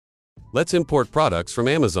Let's import products from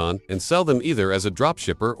Amazon and sell them either as a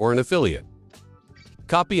dropshipper or an affiliate.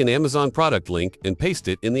 Copy an Amazon product link and paste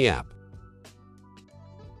it in the app.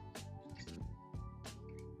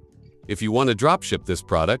 If you want to dropship this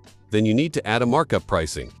product, then you need to add a markup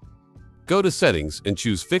pricing. Go to Settings and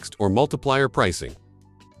choose Fixed or Multiplier Pricing.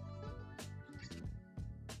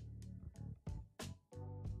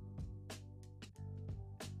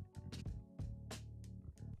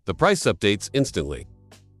 The price updates instantly.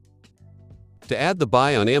 To add the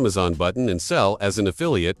Buy on Amazon button and sell as an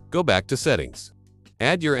affiliate, go back to Settings.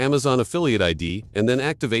 Add your Amazon affiliate ID and then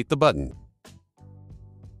activate the button.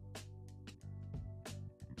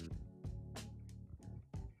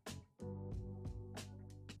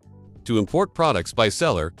 To import products by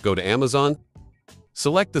seller, go to Amazon,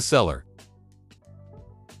 select the seller.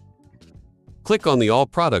 Click on the All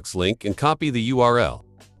Products link and copy the URL.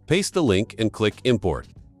 Paste the link and click Import.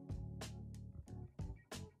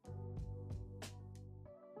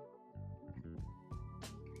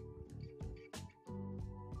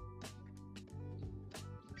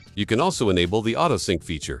 You can also enable the auto-sync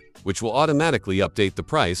feature, which will automatically update the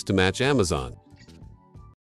price to match Amazon.